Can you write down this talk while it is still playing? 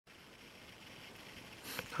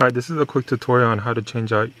Hi, this is a quick tutorial on how to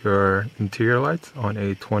change out your interior lights on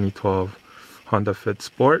a 2012 Honda Fit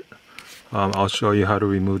Sport. I'll show you how to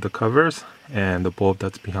remove the covers and the bulb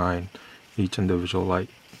that's behind each individual light.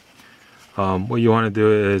 What you want to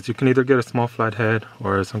do is you can either get a small flathead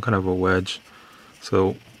or some kind of a wedge.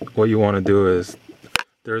 So what you want to do is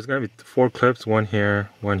there's going to be 4 clips, one here,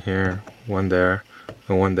 one there,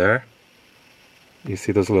 and one there. You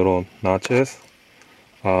see those little notches?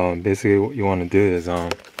 Basically what you want to do is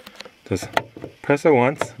just press it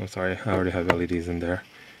once. I'm sorry, I already have LEDs in there.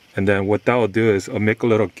 And then what that will do is it'll make a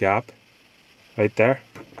little gap right there.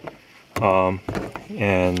 And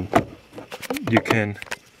you can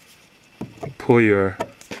pull your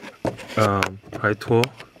pry tool.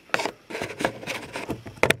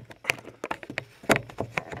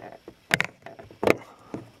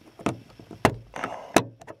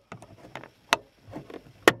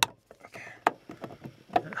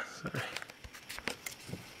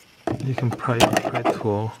 You can pry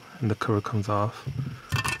tool and the cover comes off.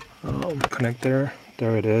 Connector,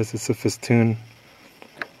 there it is. It's a Festoon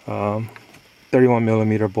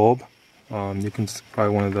 31mm bulb. You can just buy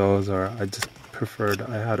one of those, or I just preferred,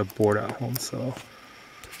 I had a board at home, so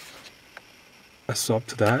I swapped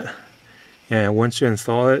to that. And once you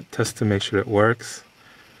install it, test to make sure it works.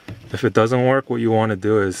 If it doesn't work, what you want to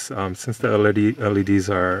do is, since the LEDs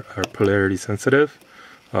are polarity sensitive,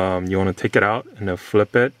 you want to take it out and then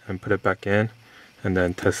flip it and put it back in and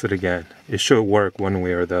then test it again. It should work one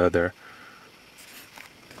way or the other.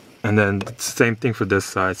 And then same thing for this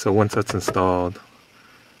side. So once that's installed,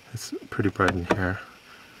 it's pretty bright in here.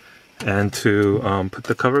 And to put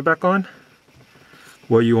the cover back on,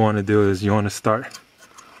 what you want to do is you want to start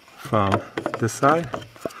from this side.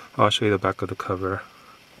 I'll show you the back of the cover.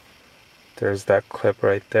 There's that clip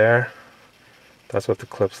right there. That's what the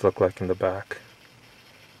clips look like in the back.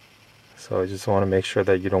 So I just want to make sure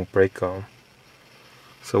that you don't break them.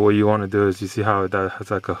 So what you want to do is, you see how that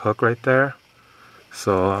has like a hook right there?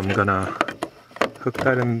 So I'm gonna hook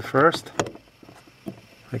that in first,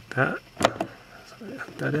 like that. So I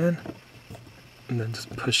hook that in, and then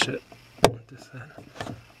just push it this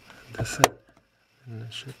end, and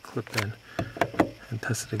it should clip in. And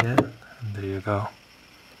test it again, and there you go.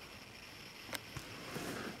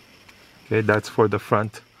 Okay, that's for the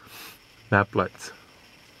front map lights.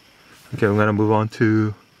 Okay, we're gonna move on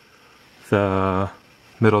to the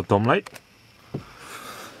middle dome light.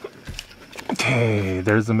 Okay,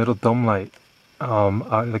 there's the middle dome light.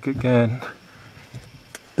 Look again.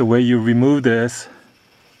 The way you remove this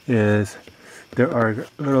is there are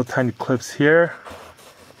little tiny clips here,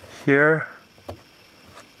 that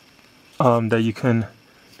you can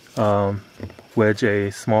wedge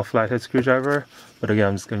a small flathead screwdriver. But again,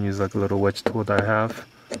 I'm just gonna use like a little wedge tool that I have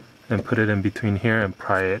and put it in between here and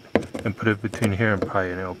pry it, and put it between here and pry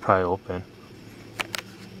it, and it'll pry open.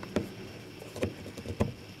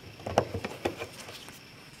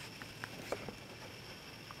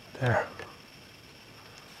 There.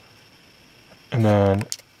 And then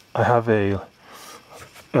I have a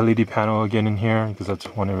LED panel again in here because I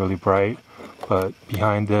just want it really bright. But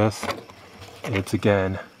behind this, it's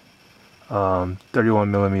again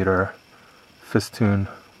 31mm Festoon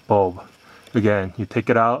bulb. Again, you take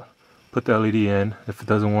it out, put the LED in. If it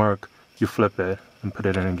doesn't work, you flip it and put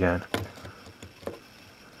it in again.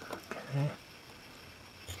 Okay.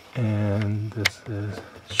 And this is,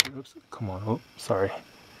 oops, come on, oh, sorry.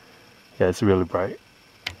 Yeah, it's really bright.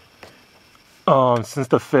 Since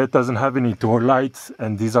the Fit doesn't have any door lights,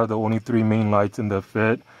 and these are the only 3 main lights in the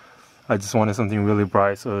Fit, I just wanted something really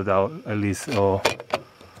bright so that at least it'll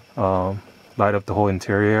light up the whole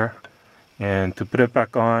interior. And to put it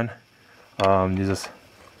back on, you just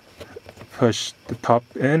push the top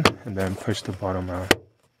in and then push the bottom out.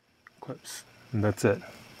 Clips, and that's it.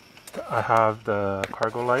 I have the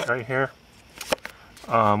cargo light right here.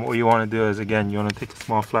 What you want to do is, again, you want to take a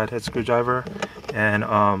small flathead screwdriver and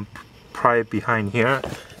pry it behind here.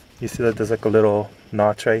 You see that there's like a little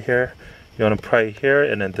notch right here. You want to pry it here,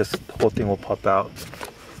 and then this whole thing will pop out.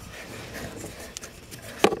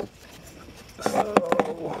 So,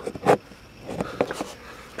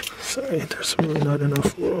 sorry, there's really not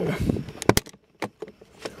enough room.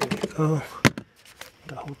 There we go.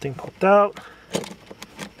 The whole thing popped out. Let's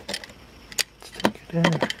take it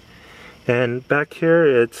in. And back here,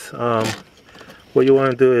 it's what you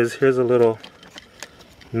want to do is, here's a little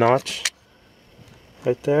notch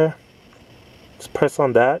right there. Just press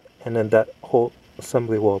on that, and then that whole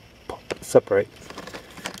assembly will separate.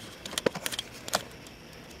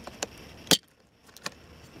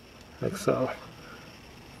 Like so.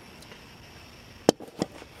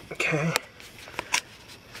 Okay.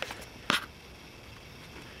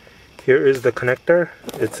 Here is the connector.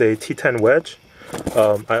 It's a T10 wedge.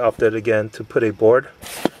 I opted again to put a board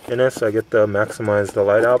in it so I get to maximize the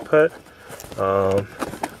light output. I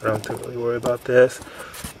don't have to really worry about this,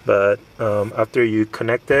 but after you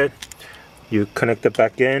connect it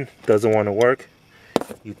back in. Doesn't want to work,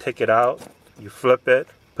 you take it out, you flip it,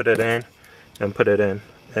 put it in, and put it in,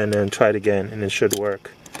 and then try it again, and it should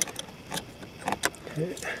work.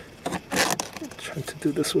 Okay. Trying to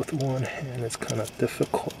do this with one hand is kind of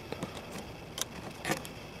difficult.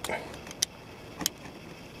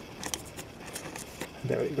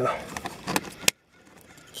 There we go.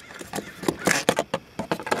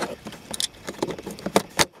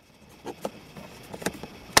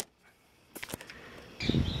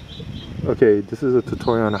 Okay, this is a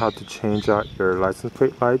tutorial on how to change out your license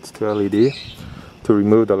plate lights to LED. To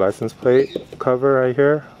remove the license plate cover right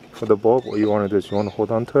here for the bulb, what you want to do is you want to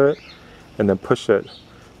hold on to it and then push it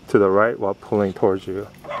to the right while pulling towards you.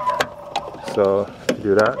 So if you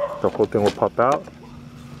do that, the whole thing will pop out.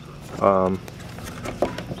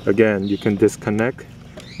 Again, you can disconnect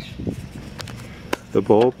the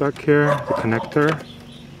bulb back here, the connector,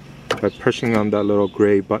 by pushing on that little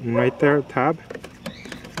gray button right there, tab.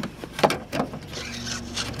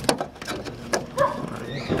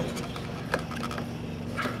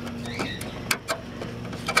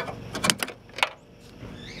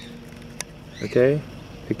 Okay,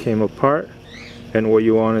 it came apart, and what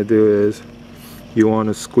you want to do is you want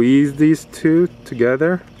to squeeze these two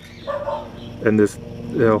together, and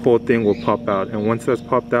the whole thing will pop out. And once that's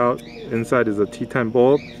popped out, inside is a T10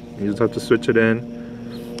 bulb. You just have to switch it in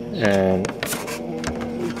and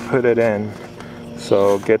put it in.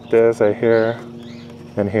 So get this right here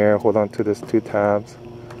and here, hold on to these two tabs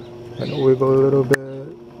and wiggle a little bit,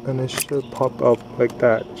 and it should pop up like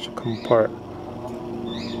that. It should come apart.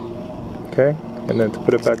 Okay, and then to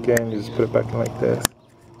put it back in, you just put it back in like this.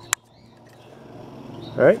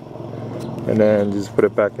 Alright, and then just put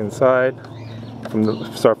it back inside.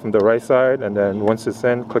 Start from the right side, and then once it's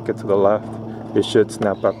in, click it to the left. It should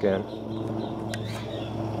snap back in.